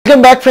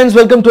Welcome back friends,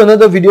 welcome to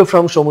another video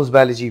from Shomu's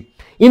Biology.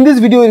 In this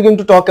video we are going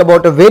to talk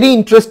about a very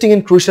interesting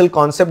and crucial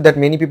concept that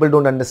many people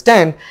don't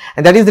understand,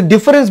 and that is the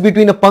difference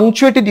between a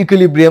punctuated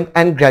equilibrium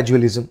and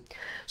gradualism.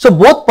 So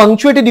both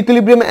punctuated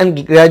equilibrium and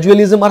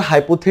gradualism are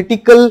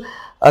hypothetical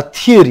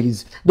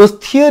theories. Those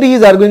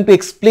theories are going to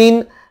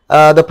explain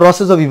the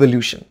process of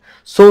evolution.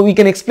 So we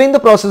can explain the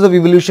process of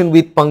evolution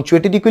with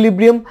punctuated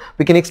equilibrium,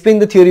 we can explain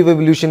the theory of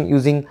evolution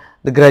using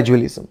the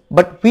gradualism.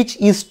 But which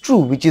is true,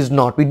 which is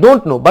not, we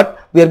don't know,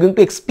 but we are going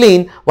to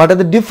explain what are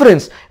the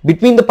difference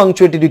between the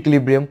punctuated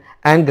equilibrium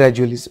and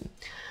gradualism.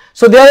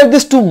 So there are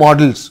these two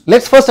models.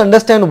 Let's first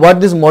understand what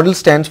this model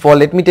stands for.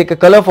 Let me take a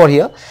color for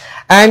here,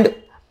 and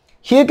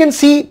here you can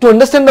see, to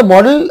understand the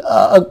model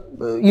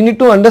you need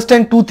to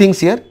understand two things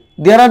here.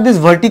 There are these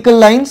vertical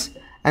lines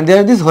and there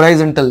are these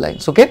horizontal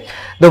lines. Okay,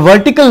 the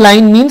vertical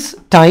line means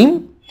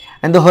time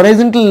and the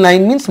horizontal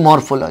line means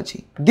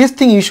morphology. This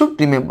thing you should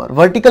remember.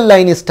 Vertical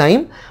line is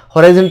time,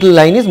 horizontal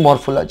line is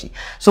morphology.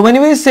 So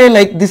whenever you say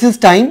like this is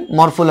time,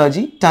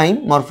 morphology,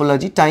 time,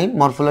 morphology, time,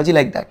 morphology,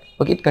 like that.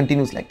 Okay, it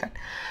continues like that.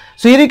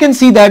 So here you can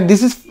see that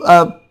this is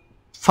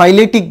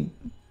phyletic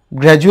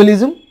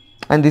gradualism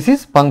and this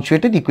is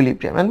punctuated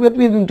equilibrium, and what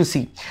we are going to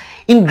see.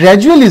 In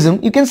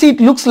gradualism, you can see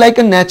it looks like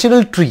a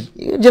natural tree,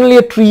 generally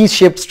a tree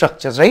shaped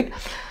structures, right?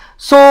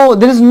 So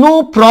there is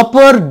no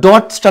proper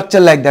dot structure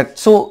like that.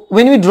 So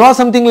when we draw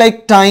something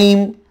like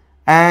time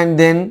and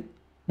then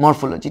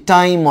morphology,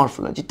 time,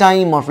 morphology,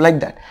 time, morphology,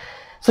 like that.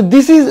 So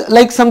this is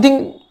like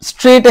something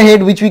straight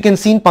ahead which we can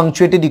see in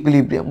punctuated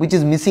equilibrium, which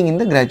is missing in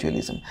the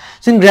gradualism.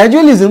 So in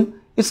gradualism,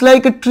 it's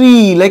like a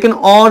tree, like an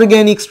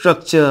organic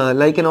structure,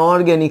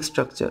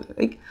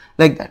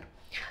 like that.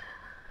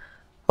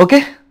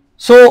 Okay.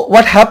 So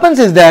what happens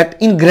is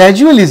that in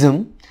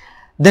gradualism,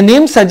 the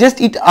name suggests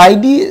the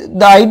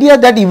idea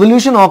that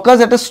evolution occurs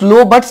at a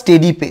slow but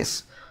steady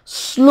pace.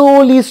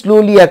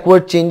 Slowly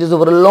upward changes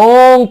over a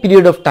long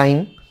period of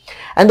time,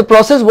 and the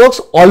process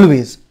works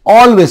always.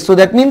 So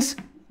that means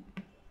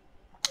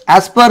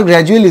as per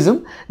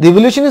gradualism, the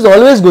evolution is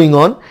always going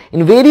on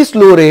in very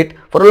slow rate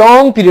for a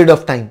long period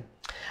of time.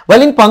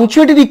 While in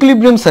punctuated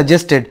equilibrium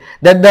suggested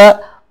that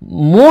the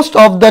most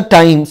of the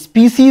time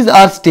species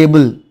are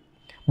stable,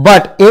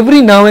 but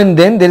every now and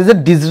then there is a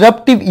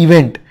disruptive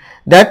event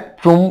that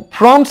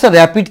prompts a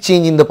rapid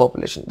change in the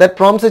population, that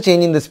prompts a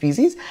change in the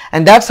species,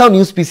 and that's how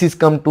new species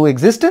come to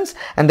existence,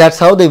 and that's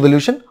how the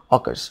evolution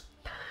occurs.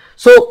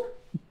 So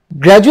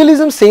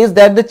gradualism says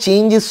that the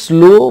change is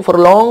slow for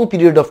a long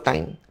period of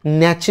time,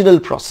 natural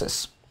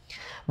process.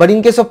 But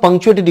in case of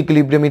punctuated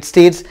equilibrium, it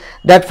states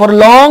that for a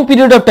long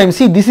period of time,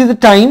 see, this is the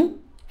time,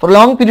 for a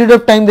long period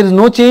of time there is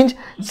no change,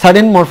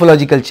 sudden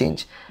morphological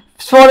change.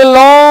 For a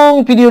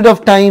long period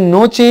of time,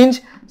 no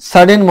change,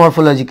 sudden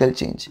morphological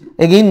change,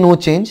 again no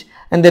change,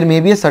 and there may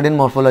be a sudden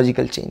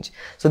morphological change.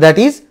 So that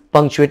is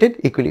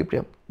punctuated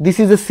equilibrium. This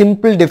is a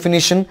simple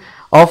definition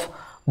of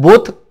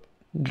both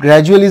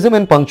gradualism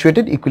and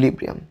punctuated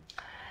equilibrium.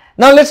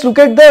 Now let's look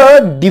at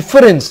the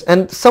difference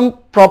and some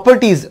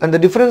properties and the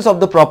difference of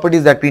the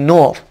properties that we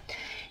know of.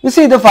 You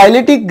see, the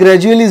phyletic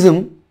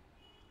gradualism,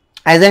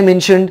 as I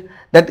mentioned,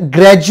 that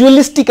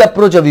gradualistic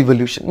approach of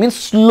evolution means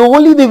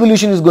slowly the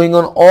evolution is going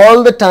on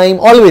all the time,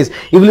 always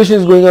evolution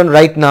is going on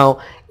right now,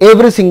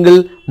 every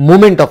single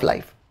moment of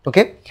life.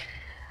 Okay,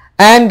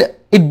 and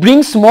it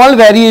brings small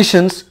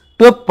variations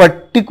to a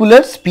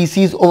particular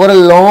species over a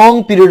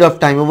long period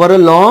of time, over a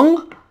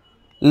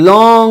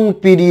long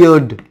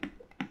period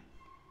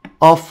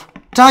of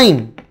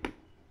time.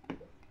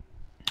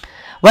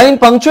 While in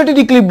punctuated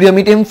equilibrium,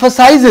 it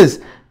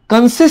emphasizes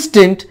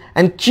consistent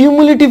and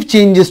cumulative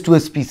changes to a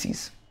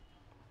species.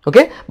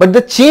 Okay, but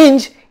the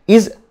change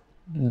is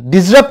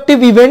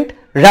disruptive event,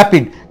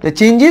 rapid. The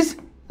change is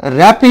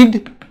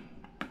rapid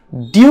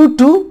due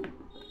to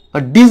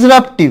a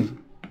disruptive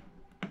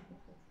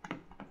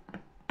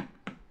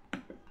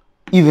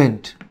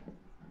event,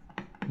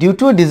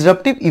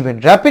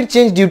 rapid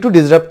change due to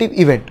disruptive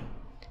event.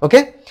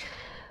 Okay,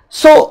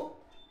 so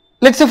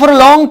let's say for a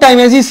long time,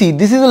 as you see,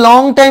 this is a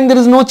long time, there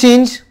is no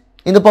change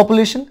in the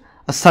population,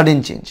 a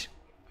sudden change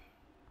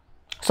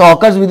so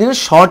occurs within a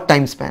short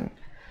time span.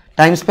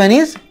 Time span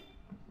is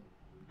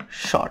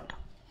short.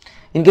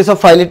 In case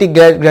of phyletic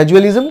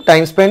gradualism,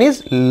 time span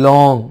is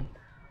long.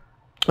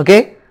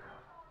 Okay,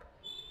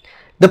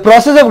 the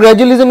process of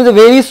gradualism is a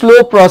very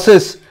slow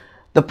process.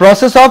 The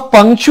process of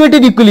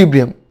punctuated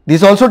equilibrium,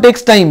 this also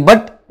takes time,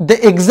 but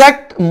the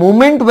exact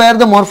moment where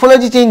the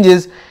morphology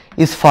changes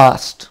is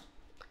fast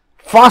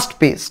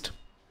paced.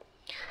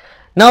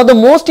 Now the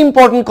most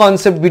important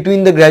concept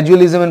between the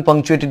gradualism and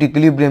punctuated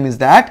equilibrium is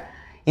that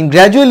in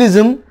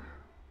gradualism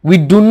we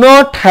do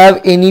not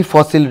have any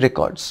fossil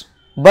records,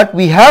 but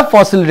we have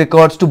fossil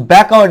records to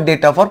back our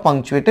data for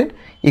punctuated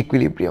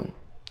equilibrium.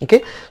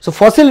 Okay, so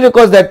fossil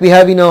records that we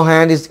have in our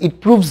hand it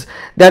proves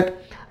that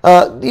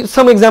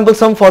some examples,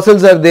 some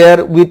fossils are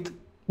there with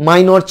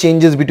minor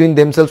changes between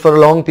themselves for a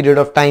long period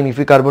of time if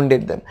we carbon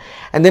date them,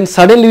 and then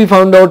suddenly we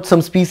found out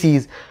some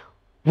species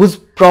whose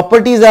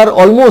properties are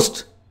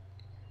almost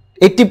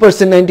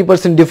 80%,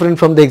 90% different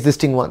from the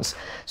existing ones.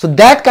 So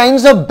that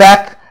kinds of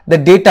back the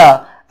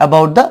data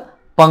about the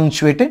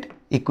punctuated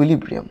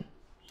equilibrium.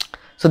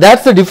 So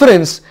that's the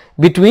difference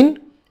between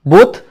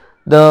both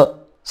the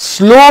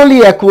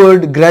slowly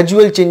occurred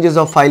gradual changes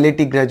of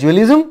phyletic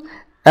gradualism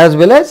as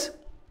well as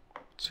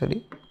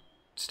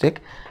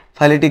phyletic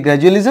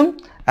gradualism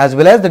as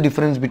well as the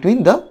difference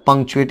between the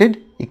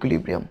punctuated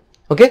equilibrium.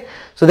 Okay,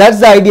 so that's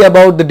the idea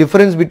about the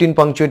difference between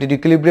punctuated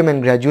equilibrium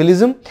and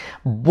gradualism.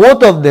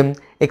 Both of them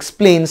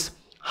explains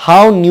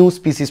how new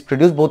species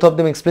produce, both of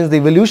them explains the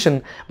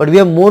evolution, but we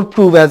have more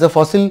proof as a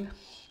fossil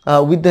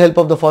with the help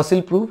of the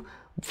fossil proof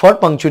for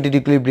punctuated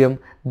equilibrium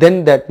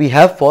than that we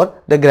have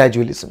for the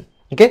gradualism.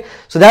 Okay,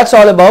 so that's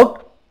all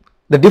about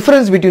the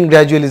difference between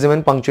gradualism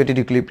and punctuated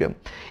equilibrium.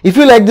 If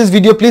you like this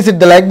video, please hit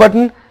the like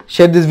button,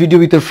 share this video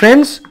with your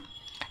friends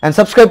and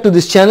subscribe to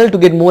this channel to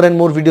get more and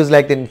more videos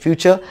like that in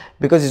future,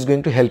 because it's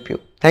going to help you.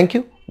 Thank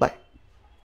you.